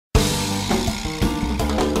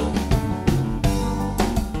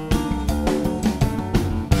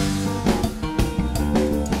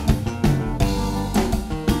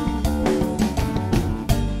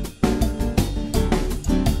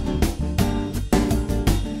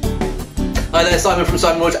Hi there, Simon from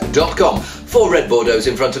simonwood.com. 4 red Bordeaux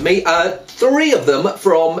in front of me, 3 of them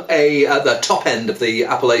from the top end of the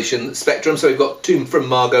appellation spectrum. So we've got 2 from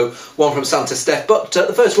Margaux, 1 from St Estephe, but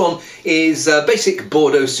the first one is basic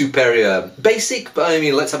Bordeaux Supérieur. Basic, but I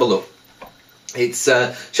mean, let's have a look. It's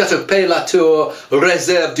Château la Tour,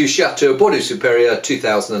 Réserve du Château, Bordeaux Supérieur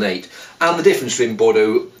 2008. And the difference between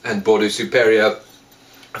Bordeaux and Bordeaux Supérieur,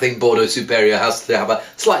 I think Bordeaux Supérieur has to have a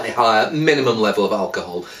slightly higher minimum level of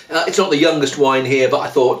alcohol. It's not the youngest wine here, but I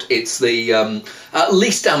thought it's the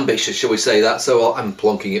least ambitious, shall we say that, so I'm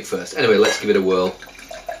plonking it first. Anyway, let's give it a whirl.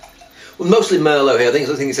 Well, mostly Merlot here. I think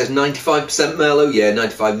it says 95% Merlot. Yeah,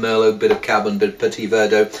 95 Merlot, bit of Cab and bit of Petit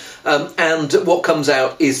Verdot. And what comes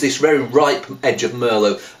out is this very ripe edge of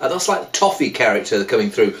Merlot. That's like toffee character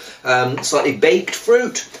coming through. Slightly baked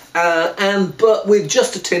fruit, but with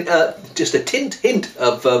just a hint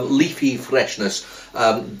of leafy freshness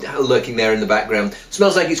lurking there in the background.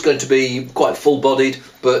 Smells like it's going to be quite full-bodied,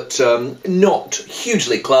 but not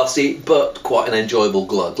hugely classy, but quite an enjoyable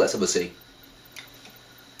glug. Let's have a see.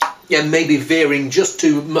 Yeah, maybe veering just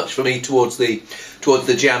too much for me towards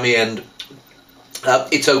the jammy end.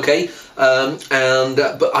 It's okay,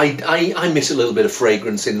 but I miss a little bit of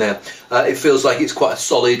fragrance in there. It feels like it's quite a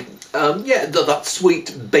solid, yeah, that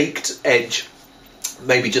sweet baked edge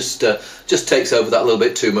maybe just takes over that a little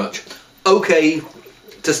bit too much. Okay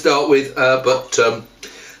to start with, but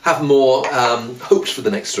have more hopes for the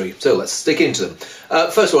next 3, so let's stick into them.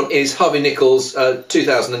 First one is Harvey Nichols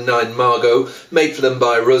 2009 Margaux, made for them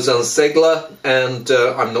by Rosin Segler, and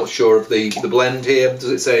I'm not sure of the blend here. Does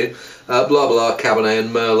it say blah blah Cabernet and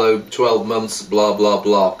Merlot, 12 months, blah blah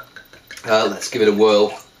blah. Let's give it a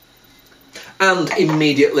whirl. And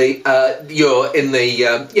immediately you're in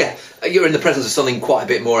the presence of something quite a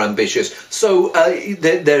bit more ambitious. So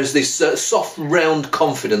there's this soft, round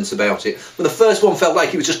confidence about it. But the first one felt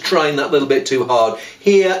like it was just trying that little bit too hard.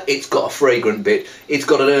 Here, it's got a fragrant bit. It's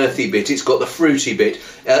got an earthy bit. It's got the fruity bit.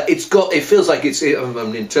 It feels like it's,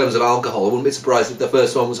 in terms of alcohol, I wouldn't be surprised if the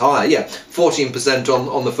first one was higher. Yeah, 14%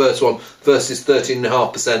 on the first one versus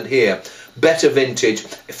 13.5% here. Better vintage.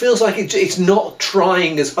 It feels like it's not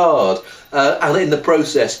trying as hard, and in the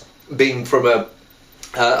process, being from a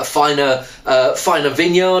finer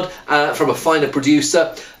vineyard, from a finer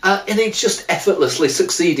producer, and it's just effortlessly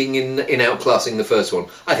succeeding in outclassing the first one.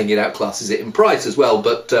 I think it outclasses it in price as well,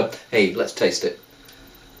 but hey, let's taste it.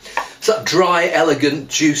 It's that dry, elegant,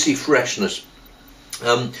 juicy freshness.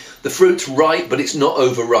 The fruit's ripe, but it's not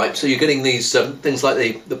overripe, so you're getting these things like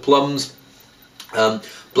the plums,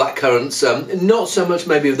 black currants, not so much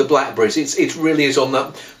maybe of the blackberries. It really is on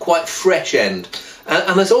that quite fresh end.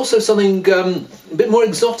 And there's also something a bit more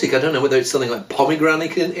exotic. I don't know whether it's something like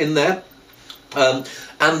pomegranate in there. And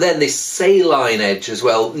then this saline edge as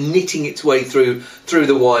well, knitting its way through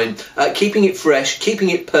the wine, keeping it fresh, keeping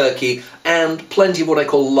it perky, and plenty of what I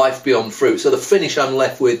call life beyond fruit. So the finish I'm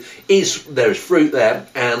left with is there is fruit there,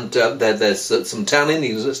 and there's some tannin.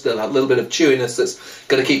 There's still a little bit of chewiness that's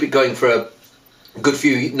going to keep it going for a good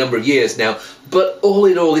number of years now, but all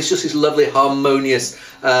in all, it's just this lovely harmonious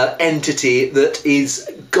entity that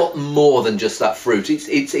is got more than just that fruit.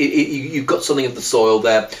 You've got something of the soil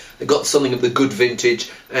there, you've got something of the good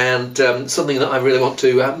vintage, and something that I really want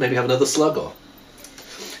to maybe have another slug of.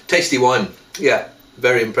 Tasty wine, yeah,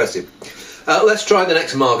 very impressive. Let's try the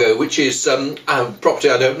next Margaux, which is property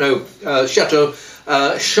I don't know, Château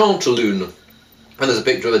Chantelune. And there's a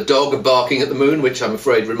picture of a dog barking at the moon, which I'm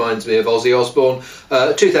afraid reminds me of Ozzy Osbourne.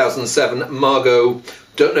 2007, Margaux.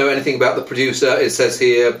 Don't know anything about the producer. It says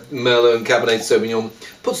here Merlot and Cabernet Sauvignon.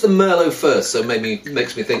 Puts the Merlot first, so maybe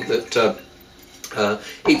makes me think that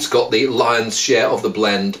it's got the lion's share of the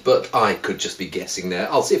blend, but I could just be guessing there.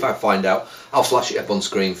 I'll see if I find out. I'll flash it up on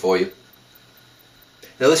screen for you.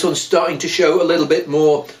 Now this one's starting to show a little bit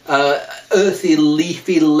more earthy,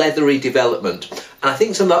 leafy, leathery development. And I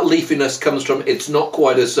think some of that leafiness comes from it's not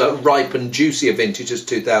quite as ripe and juicy a vintage as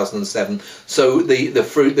 2007. So the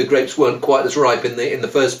fruit, the grapes weren't quite as ripe in the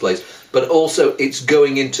first place. But also it's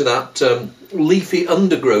going into that leafy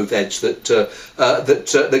undergrowth edge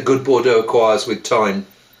that good Bordeaux acquires with time.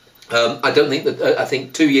 I don't think that, I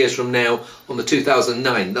think 2 years from now on the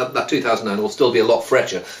 2009, that 2009 will still be a lot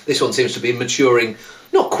fresher. This one seems to be maturing,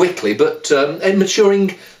 not quickly, but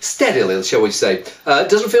maturing steadily, shall we say. It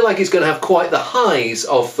doesn't feel like it's going to have quite the highs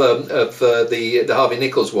of the Harvey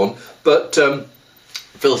Nichols one, but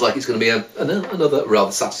feels like it's going to be another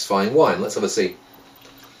rather satisfying wine. Let's have a see.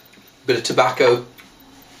 Bit of tobacco.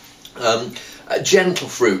 Gentle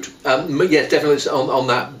fruit, yeah, definitely on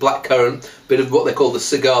that black currant, bit of what they call the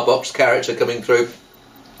cigar box character coming through.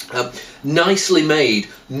 Nicely made,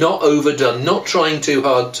 not overdone, not trying too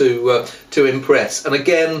hard to impress. And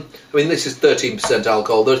again, I mean, this is 13%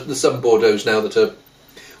 alcohol. There's some Bordeaux's now that are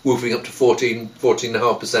woofing up to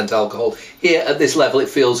 14.5% alcohol. Here at this level, it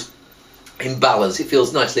feels in balance. It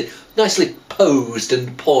feels nicely posed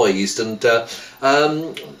and poised, and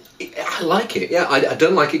I like it. Yeah, I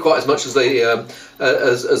don't like it quite as much as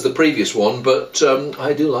the previous one, but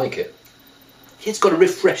I do like it. It's got a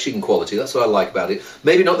refreshing quality. That's what I like about it.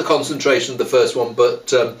 Maybe not the concentration of the first one,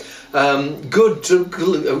 but good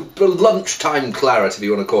lunchtime claret, if you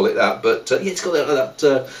want to call it that. But yeah, it's got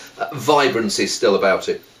that vibrancy still about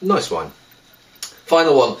it. Nice wine.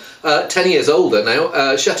 Final one, 10 years older now.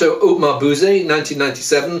 Château Haut-Marbuzet,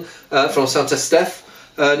 1997, from St Estephe.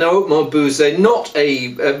 Now, Haut-Marbuzet, not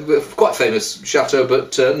a quite famous chateau,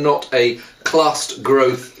 but not a classed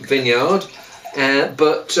growth vineyard,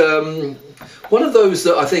 but one of those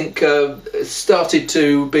that I think started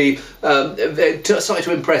to be started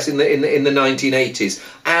to impress in the 1980s,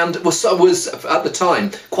 and was at the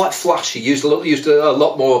time quite flashy. Used a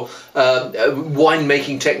lot more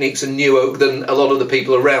winemaking techniques and new oak than a lot of the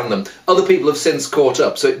people around them. Other people have since caught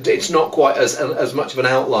up, so it's not quite as much of an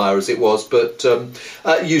outlier as it was, but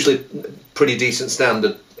usually pretty decent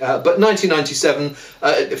standard. But 1997,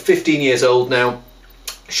 15 years old now,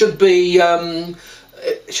 should be.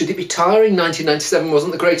 Should it be tiring? 1997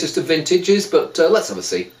 wasn't the greatest of vintages, but let's have a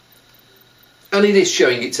see. And it is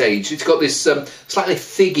showing its age. It's got this slightly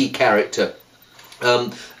figgy character.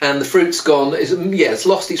 And the fruit's gone, it's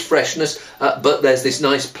lost its freshness, but there's this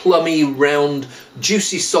nice plummy, round,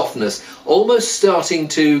 juicy softness, almost starting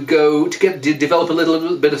to develop a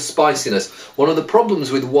little bit of spiciness. One of the problems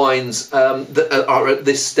with wines that are at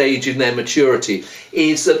this stage in their maturity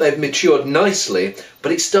is that they've matured nicely,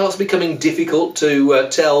 but it starts becoming difficult to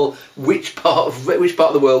tell which part of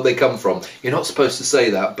the world they come from. You're not supposed to say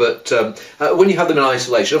that, but when you have them in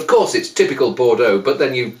isolation, of course it's typical Bordeaux, but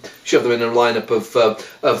then you shove them in a lineup of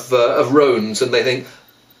Rhones, and they think,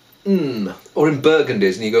 or in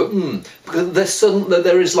Burgundies, and you go, because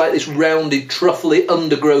there is like this rounded, truffly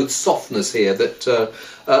undergrowth softness here that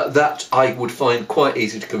that I would find quite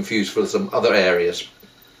easy to confuse for some other areas.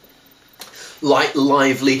 Light,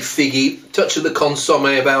 lively, figgy, touch of the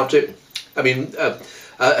consommé about it. I mean,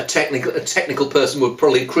 a technical person would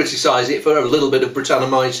probably criticise it for a little bit of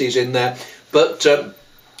Brettanomyces in there, but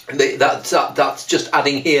that's just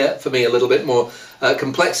adding here for me a little bit more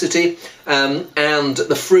complexity, and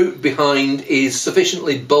the fruit behind is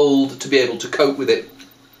sufficiently bold to be able to cope with it.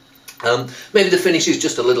 Maybe the finish is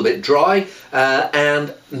just a little bit dry,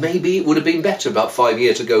 and maybe it would have been better about 5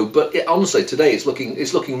 years ago. But honestly, today it's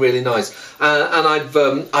looking really nice, and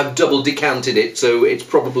I've double decanted it, so it's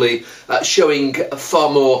probably showing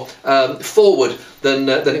far more forward than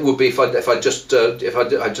it would be if I just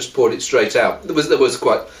poured it straight out. There was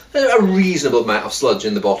quite a reasonable amount of sludge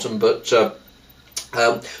in the bottom, but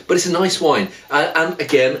it's a nice wine, and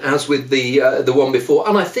again, as with the one before,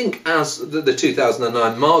 and I think as the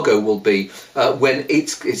 2009 Margaux will be when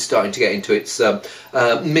it's starting to get into its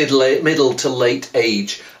middle to late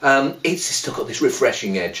age, it's still got this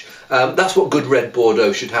refreshing edge. That's what good red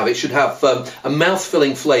Bordeaux should have. It should have a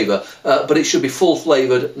mouth-filling flavour, but it should be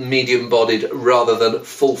full-flavoured, medium-bodied, rather than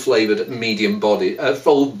full-flavoured,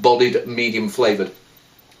 full-bodied, medium-flavoured.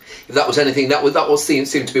 If that was anything, that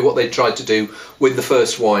seemed to be what they tried to do with the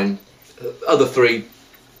first wine. Other three,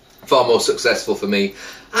 far more successful for me,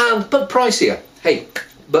 but pricier. Hey,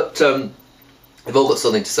 but they've all got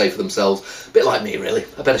something to say for themselves. A bit like me, really.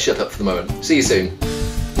 I better shut up for the moment. See you soon.